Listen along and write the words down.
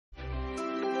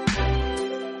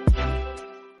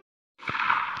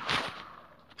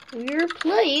We're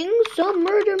playing some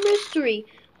murder mystery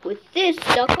with this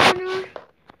stuck on our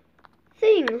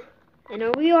thing.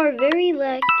 And we are very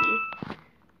lucky.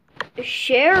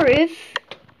 Sheriff,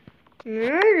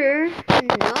 murder,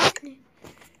 nothing.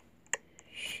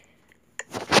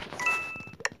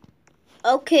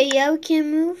 Okay, yeah, we can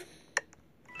move.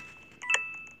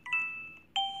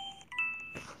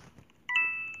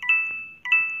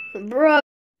 Bro.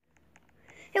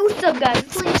 Hey, what's up, guys?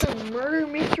 We're playing some murder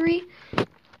mystery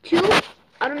 2.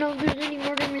 I don't know if there's any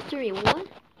murder mystery 1. I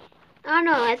don't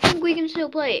know. I think we can still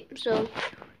play it. So,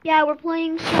 yeah, we're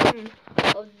playing some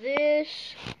of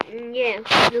this. Yeah,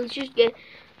 let's just get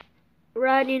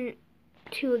right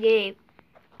into a game.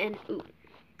 And, ooh.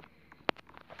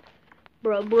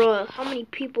 Bruh, how many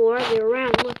people are there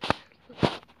around? Look.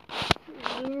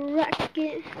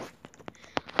 Rocket.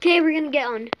 Okay, we're gonna get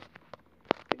on.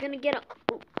 We're gonna get on.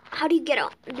 Ooh, how do you get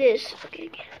on this? Okay.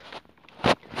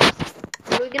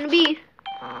 Where are we gonna be?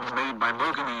 Made by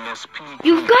Logan ESP.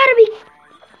 You've gotta be.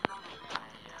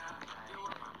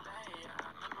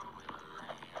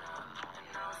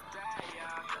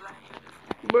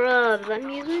 Bruh, that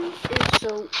music is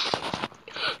so.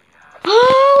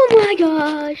 Oh my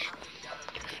gosh!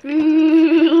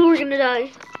 We're gonna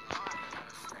die.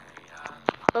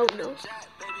 Oh no.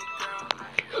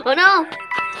 Oh no!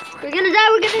 We're gonna die,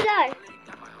 we're gonna die!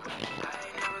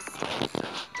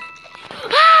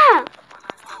 Ah!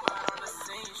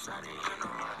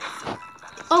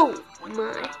 Oh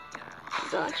my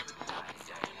gosh.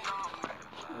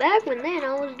 Back when then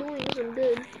I was doing some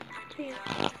good.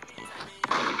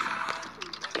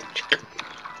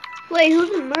 Wait, who's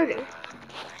in murder?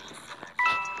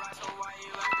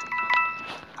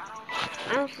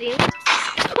 I don't see him.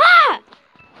 Ah!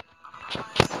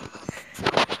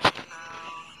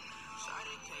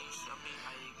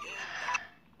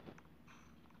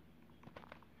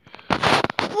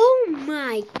 Oh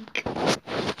my god.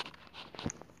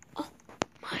 Oh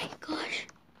my gosh.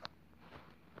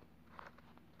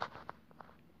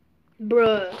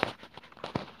 Bruh.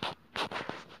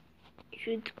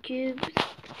 Shoot cubes.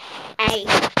 Hey.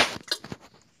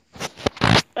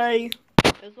 Hey.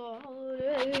 It's a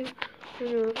holiday.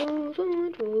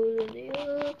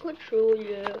 Control,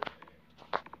 yeah.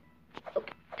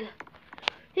 Okay.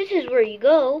 This is where you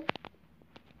go.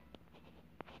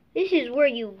 This is where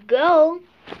you go.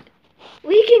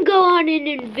 We can go on an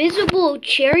invisible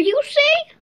chair, you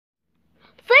say?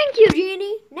 Thank you,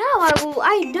 Genie. Now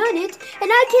I've done it,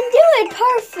 and I can do it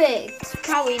perfect.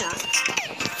 Probably not.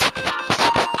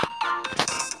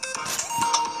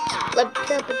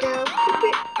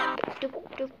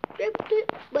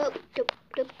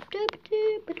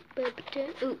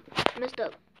 Ooh, messed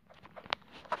up.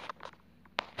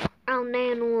 Oh,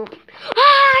 man.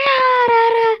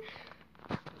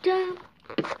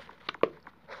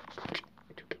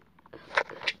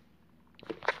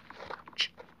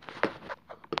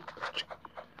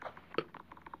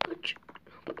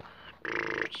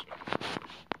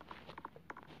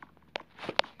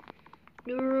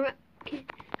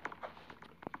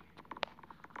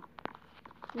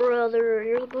 Brother,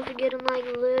 you're supposed to get him like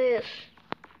this.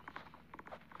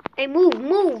 Hey, move,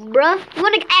 bruh. You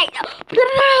wanna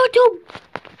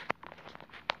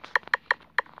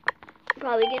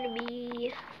probably gonna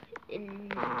be in.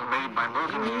 Made by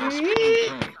Logan ESP.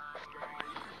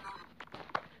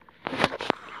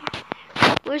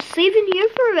 We're safe in here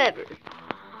forever.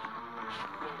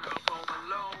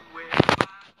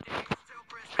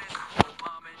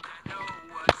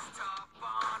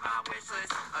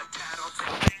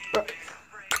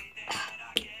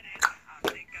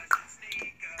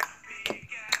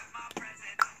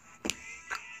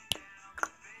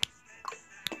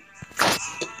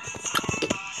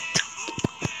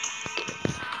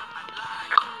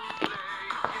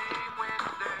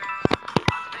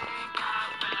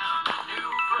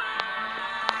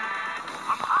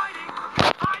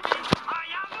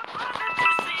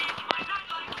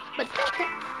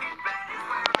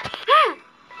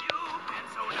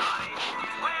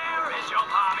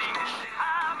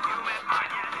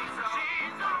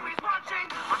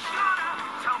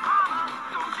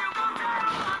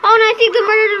 Oh, and I think the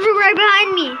murderers were right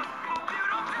behind me.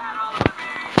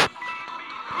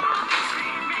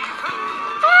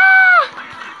 Ah!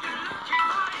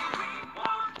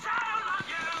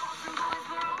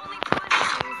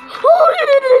 Oh, no.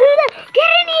 Get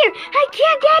in here! I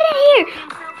can't get in here!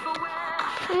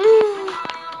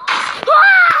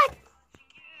 Ah!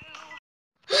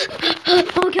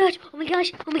 Oh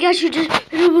my gosh, you just...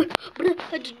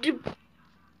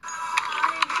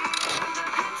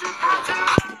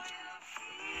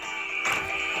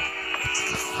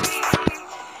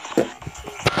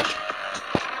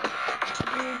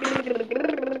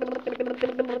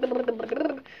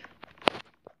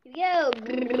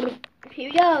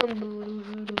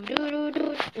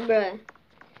 Bruh.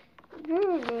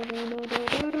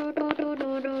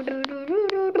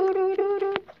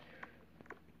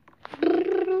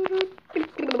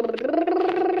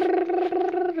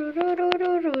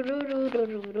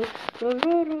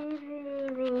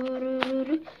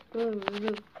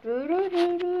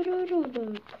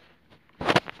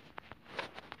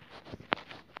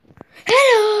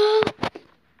 Hello.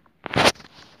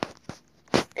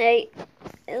 Hey,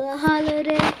 it's a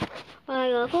holiday. I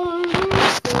got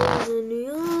farmers in New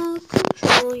York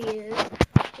control, yeah.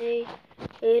 Hey,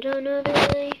 it's another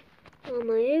day on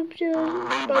my episode.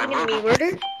 Probably gonna be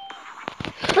murder.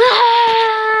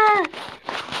 Ah!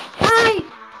 I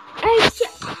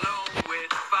Alone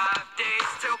with 5 days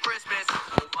till Christmas.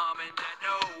 Oh, mom and dad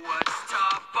know what's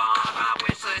top on my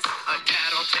wish list. A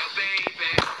tattletale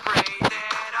baby. Pray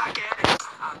that I get it.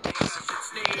 I think I should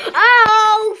sneak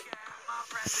Ow! my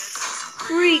presents.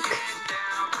 Freak.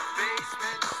 Down the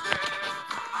basement stairs.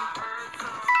 I heard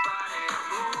somebody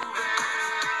moving.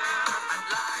 I'd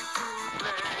like to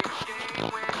play a game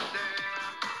with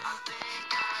them. I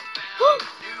think I found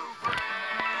a new friend.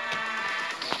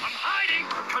 I'm hiding,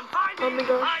 confined. Oh my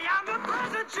gosh. I am the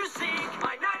present you seek.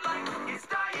 My nightlight is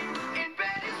dying. In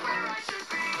bed is where I should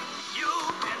be.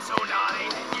 You've been so naughty.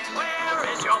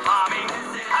 Where is your mommy?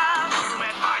 Have you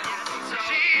met my yet?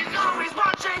 She's always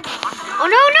watching. Oh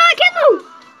no, no, I can't move!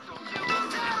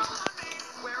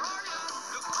 Where are you?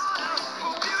 Look harder.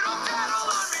 Hope you don't tattle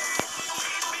on me.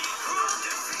 Keep me cruel,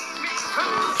 defeat me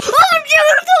cruel. Oh,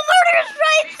 the murder's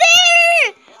right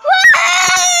there!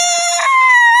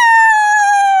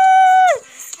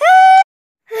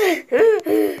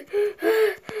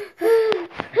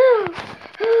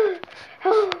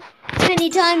 How many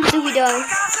times do we die?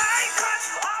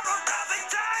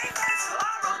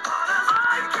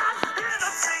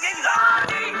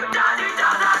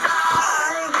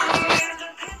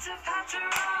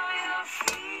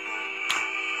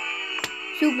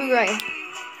 Super great.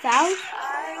 Thousand?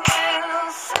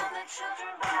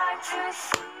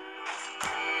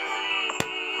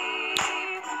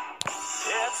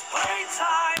 It's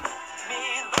playtime, me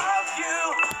love you.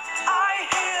 I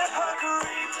hear her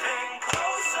creeping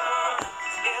closer.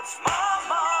 It's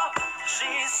Mama,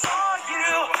 she saw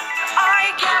you.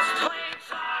 I guess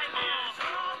playtime is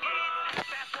over.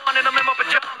 Fast one in a limo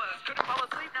pajamas. Couldn't fall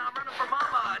asleep, now I'm running for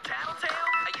Mama. Tattletale,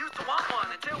 I used to want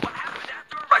one until what happened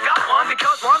after I got one.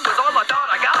 Because one was all I thought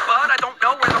I got, but I don't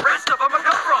know where the rest of them have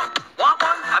come from. Want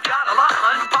one? I've got a lot,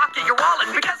 hun. Pocket your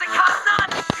wallet because it costs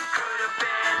none. You could have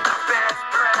been the best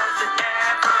present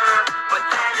ever, but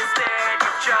then instead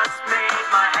you just made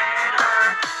my head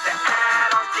hurt. The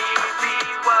ad on TV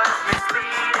was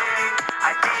misleading.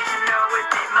 I didn't know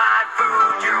it'd be my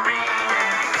food you're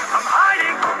eating. I'm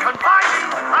hiding, confining.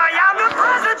 I am the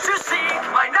present you seek.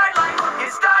 My nightlight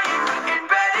is dying. In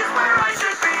bed is where I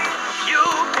should be. You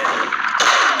can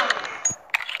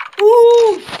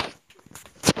Ooh!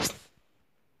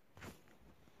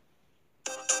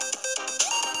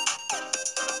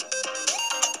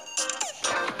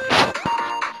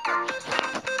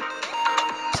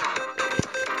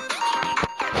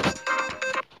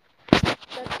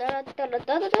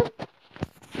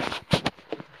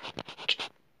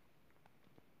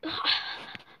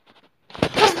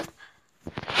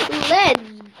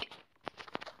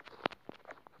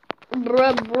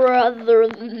 Let's, brother,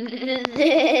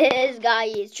 this guy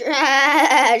is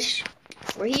trash.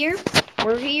 We're here,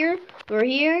 we're here, we're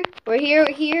here, we're here,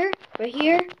 we're here, we're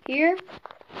here, here.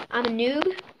 I'm a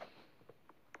noob.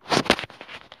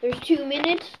 There's 2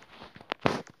 minutes.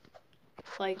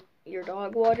 Like, your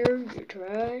dog water, you're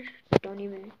trash. Don't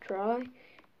even try.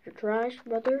 You're trash,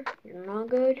 brother. You're not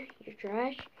good. You're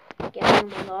trash. Get out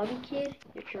of my lobby, kid.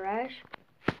 You're trash.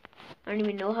 I don't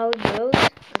even know how it goes.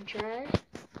 I'm trash.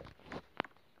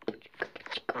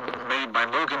 made by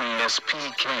Logan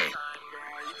ESPK.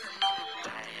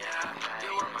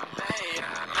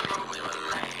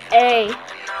 Hey.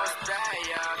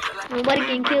 Nobody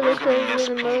can kill us because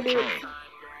we're the murderer.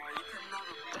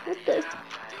 What the?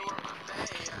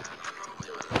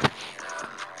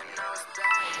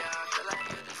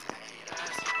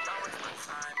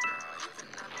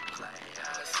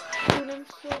 Dude, I'm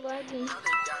so laggy.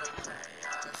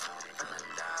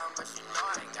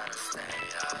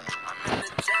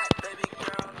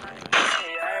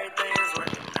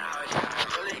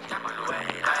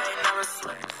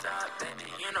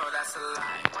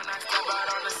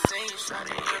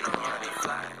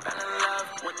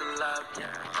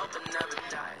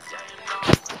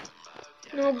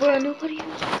 No, bro, nobody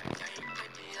else.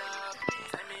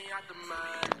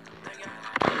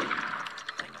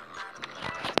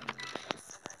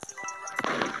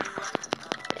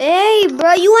 Hey,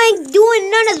 bro, you ain't doing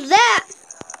none of that.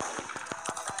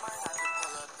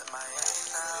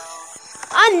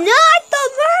 I'm not the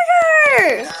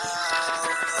murderer.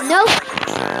 Nope.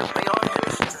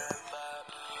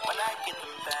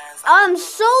 I'm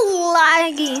so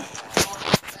laggy.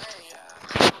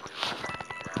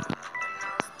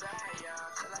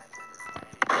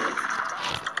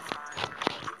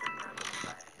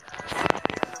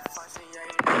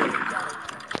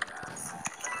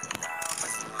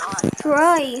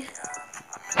 Try.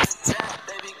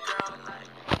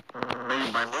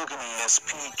 By Logan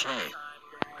SPK.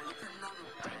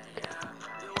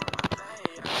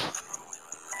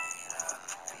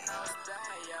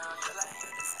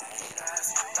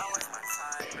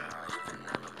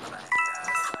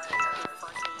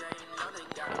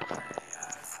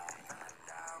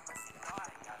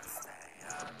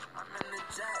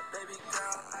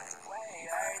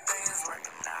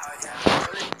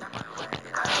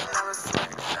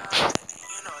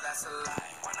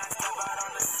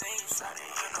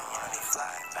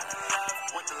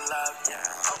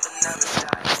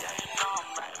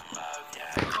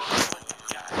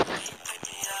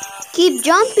 Keep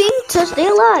jumping to stay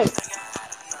alive.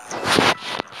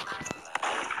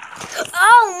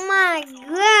 Oh my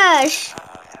gosh.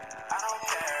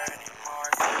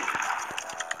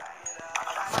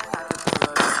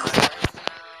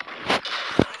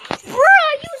 Bro,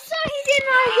 you saw he did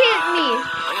not hit me.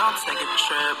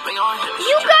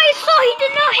 You guys saw he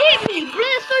did not hit me. Bro,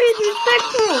 that's so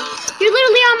disrespectful. You're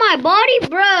literally on my body,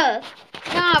 bruh.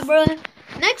 Nah, bruh.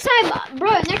 Next time I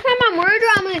murder,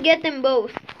 I'm gonna get them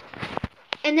both.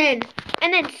 And then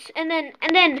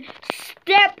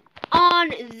step on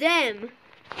them.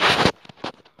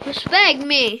 Respect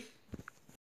me.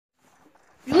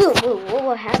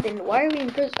 What happened? Why are we in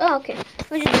prison? Oh, okay.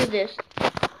 Let's just do this.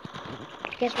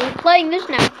 Guess we're playing this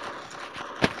now.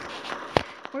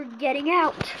 We're getting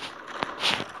out.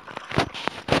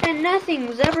 And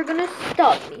nothing's ever gonna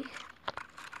stop me.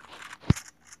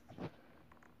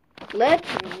 Let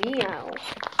me out.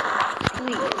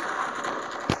 Please.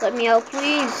 Let me out,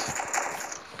 please.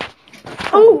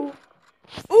 Ooh.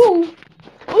 Ooh.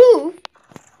 Ooh.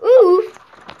 Ooh.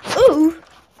 Ooh.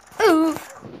 Ooh.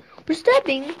 We're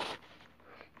stepping.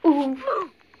 Ooh. Ooh.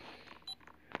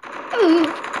 Ooh.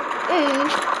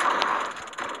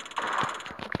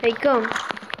 Hey, come.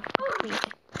 Please.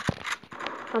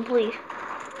 Come, please.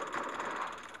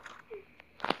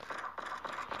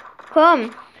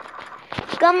 Come.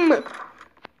 Come.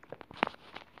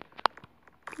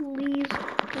 Please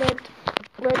let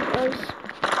us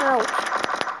out.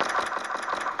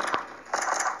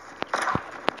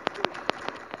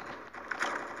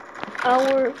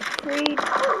 Our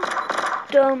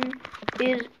freedom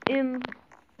is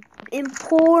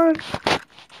important.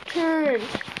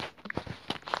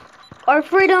 Our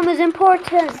freedom is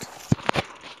important.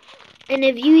 And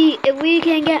if we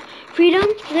can get freedom,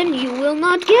 then you will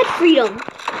not get freedom.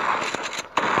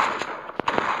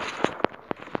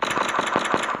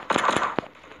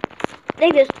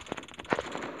 Take this.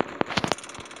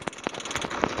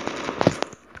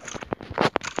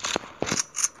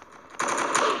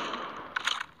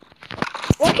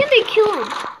 Why can't they kill him?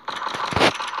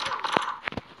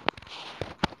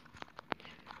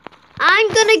 I'm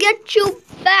gonna get you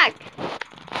back.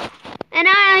 And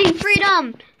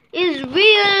freedom is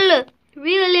real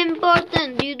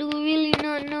important. You do really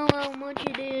not know how much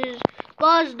it is.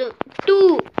 Cost to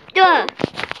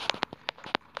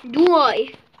do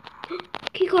I?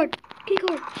 Keycard.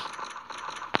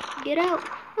 Get out.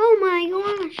 Oh my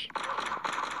gosh.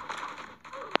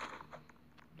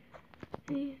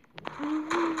 Hey,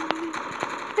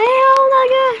 oh my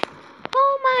gosh.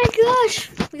 Oh my gosh.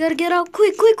 We gotta get out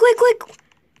quick.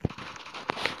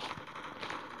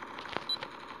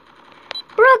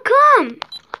 Bro, come.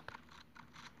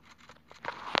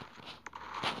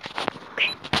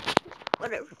 Okay.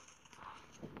 Whatever.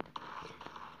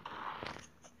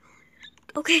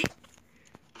 Okay.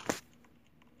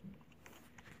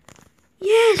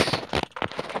 Yes.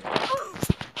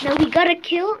 Now we gotta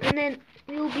kill, and then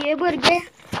we'll be able to get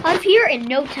out of here in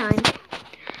no time.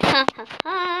 Ha ha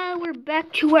ha! We're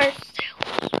back to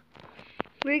ourselves.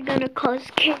 We're gonna cause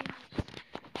chaos.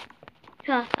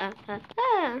 Ha ha ha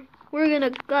ha! We're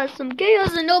gonna cause some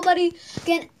chaos, and nobody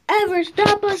can ever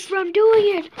stop us from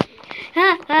doing it.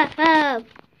 Ha ha ha!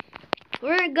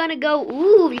 We're gonna go.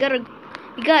 Ooh, we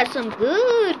got some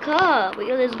good car.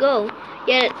 Let's go.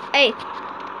 Yeah. Hey.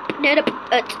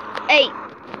 Hey.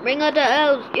 Bring out the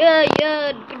house. Yeah.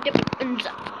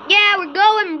 Yeah, we're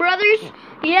going, brothers.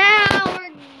 Yeah,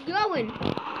 we're going.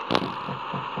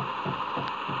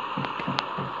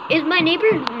 Is my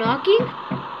neighbor knocking?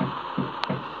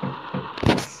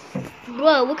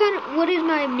 Bro, what is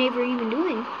my neighbor even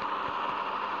doing?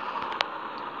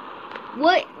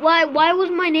 Why was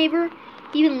my neighbor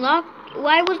even locked?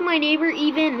 Why was my neighbor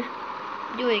even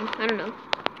doing? I don't know.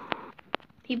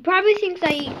 He probably thinks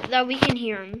that we can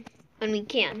hear him, and we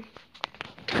can.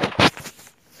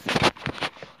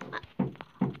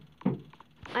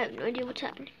 I have no idea what's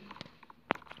happening.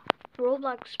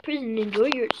 Roblox prison, enjoy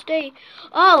your stay.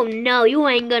 Oh no, you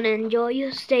ain't gonna enjoy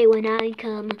your stay when I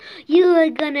come. You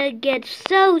are gonna get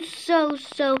so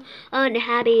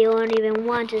unhappy you won't even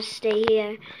want to stay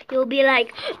here. You'll be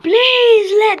like,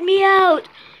 please let me out.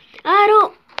 I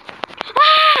don't.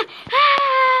 Ah!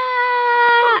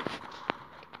 Ah!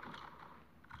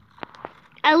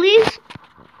 At least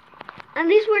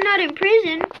we're not in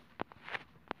prison.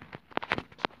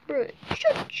 Bro,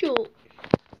 shut your.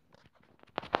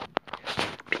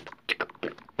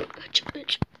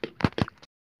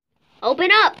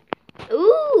 Open up!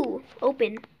 Ooh,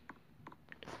 open.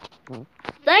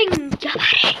 Thank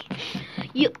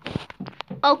you.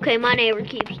 Okay, my neighbor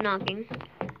keeps knocking.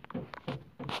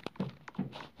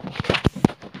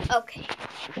 Okay.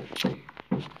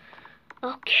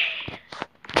 Okay.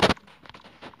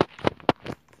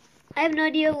 I have no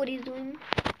idea what he's doing.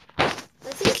 I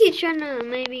think he's trying to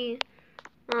maybe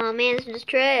manage this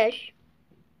trash.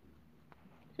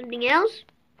 Something else?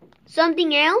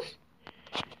 Something else?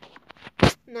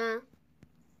 Nah.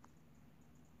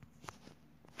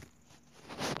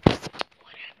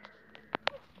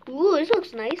 Ooh, this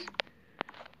looks nice.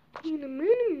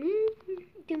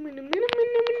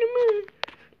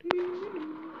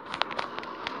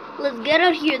 Let's get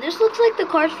out here. This looks like the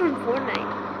cars from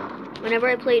Fortnite. Whenever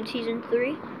I played Season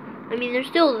 3. I mean, they're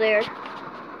still there.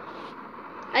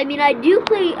 I mean, I don't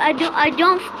play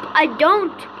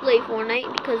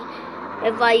Fortnite because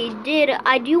if I did,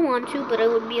 I do want to, but it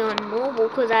would be on mobile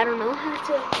because I don't know how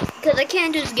to. Because I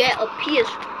can't just get a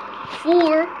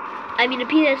PS4. I mean, a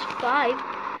PS5,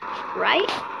 right?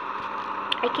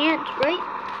 I can't, right?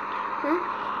 Huh?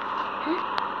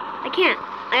 I can't.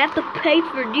 I have to pay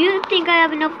for. Do you think I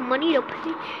have enough money to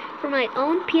pay for my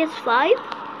own PS5?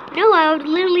 No, I would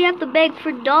literally have to beg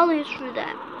for dollars for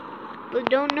that. But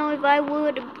don't know if I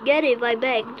would get it if I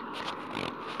begged.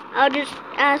 I'll just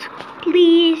ask,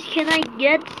 please, can I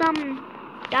get some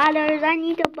dollars? I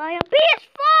need to buy a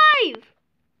PS5!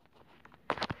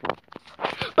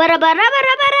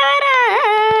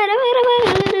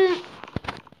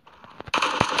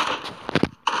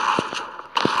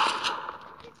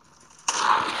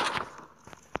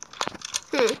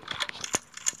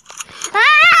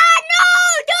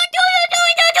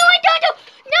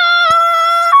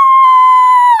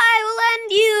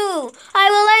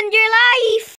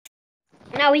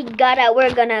 Now we got out.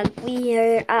 We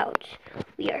are out.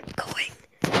 We are going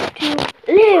to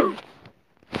live.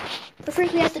 But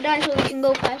first we have to die so we can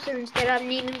go faster instead of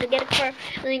needing to get a car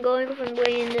and then going a different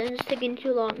way and then it's taking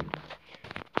too long.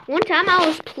 One time I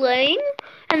was playing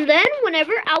and then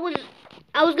whenever I was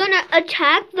gonna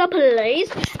attack the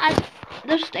place at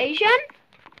the station,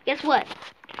 guess what?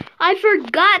 I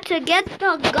forgot to get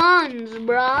the guns,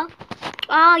 bruh.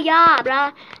 Oh yeah,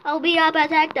 bruh. I'll be a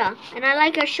protector. And I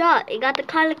like a shot. It got the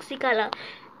galaxy color.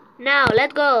 Now,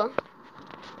 let's go.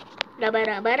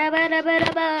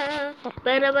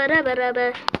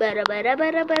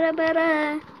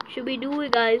 Should we do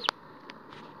it, guys?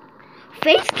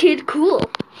 Face kid, cool.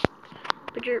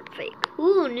 But you're fake.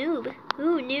 Ooh, noob.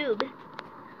 Ooh, noob.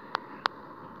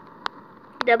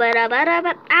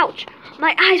 Ouch.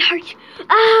 My eyes hurt.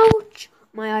 Ouch.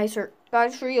 My eyes hurt.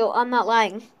 Guys, for real. I'm not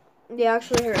lying. They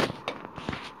actually hurt.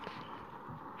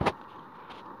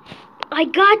 I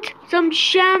got some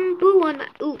shampoo on my...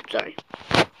 Ooh, sorry.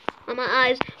 On my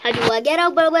eyes. How do I get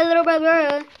out? I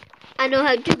know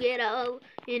how to get out.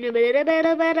 And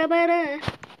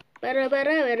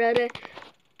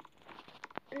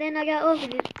then I got over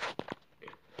it.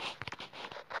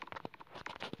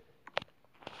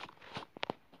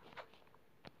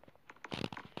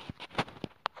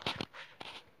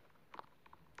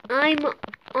 I'm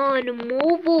on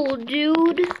mobile,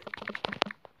 dude.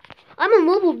 I'm a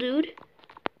mobile dude.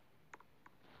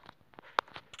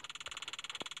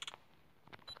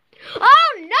 Oh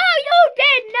no, you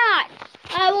did not!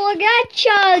 I will get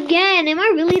you again. Am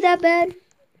I really that bad?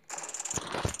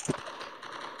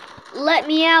 Let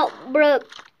me out, bro.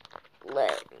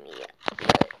 Let me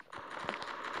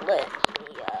out. Let me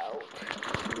out.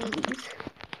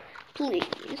 Please.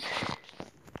 Please.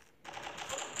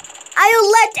 I will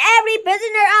let every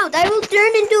prisoner out. I will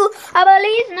turn into a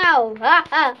police now. Ha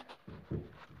ha.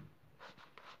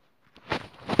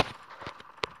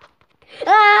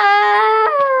 Ah,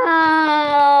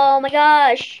 oh my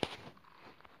gosh.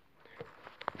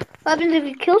 What happens if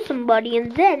we kill somebody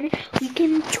and then we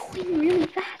can join really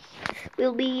fast?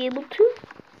 We'll be able to.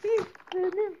 I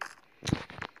don't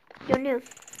know.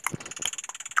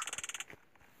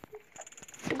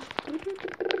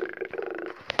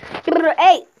 Don't know.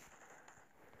 Hey!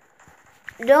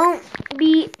 Don't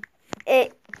be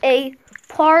a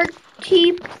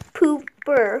party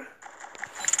pooper.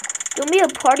 Don't be a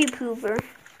party pooper.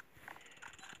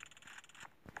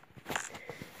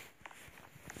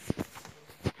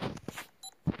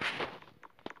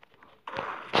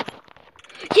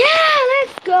 Yeah,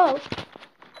 let's go.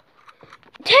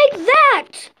 Take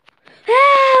that!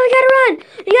 Ah, we gotta run!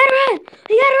 We gotta run!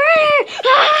 We gotta run!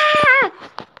 Ah!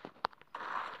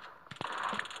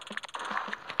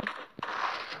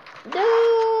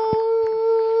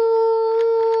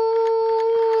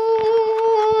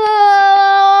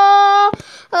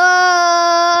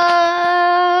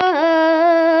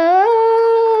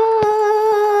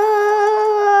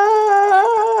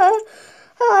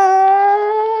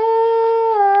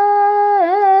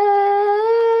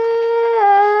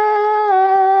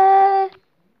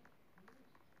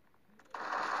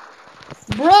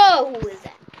 Bro, who is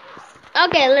that?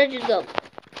 Okay, let's just go.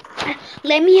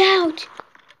 Let me out.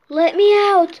 Let me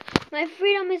out. My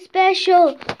freedom is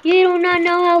special. You do not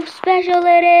know how special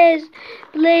it is.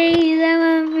 Please, I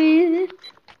want freedom.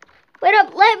 Wait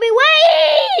up. Let me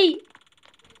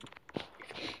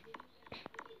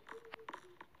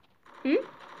wait.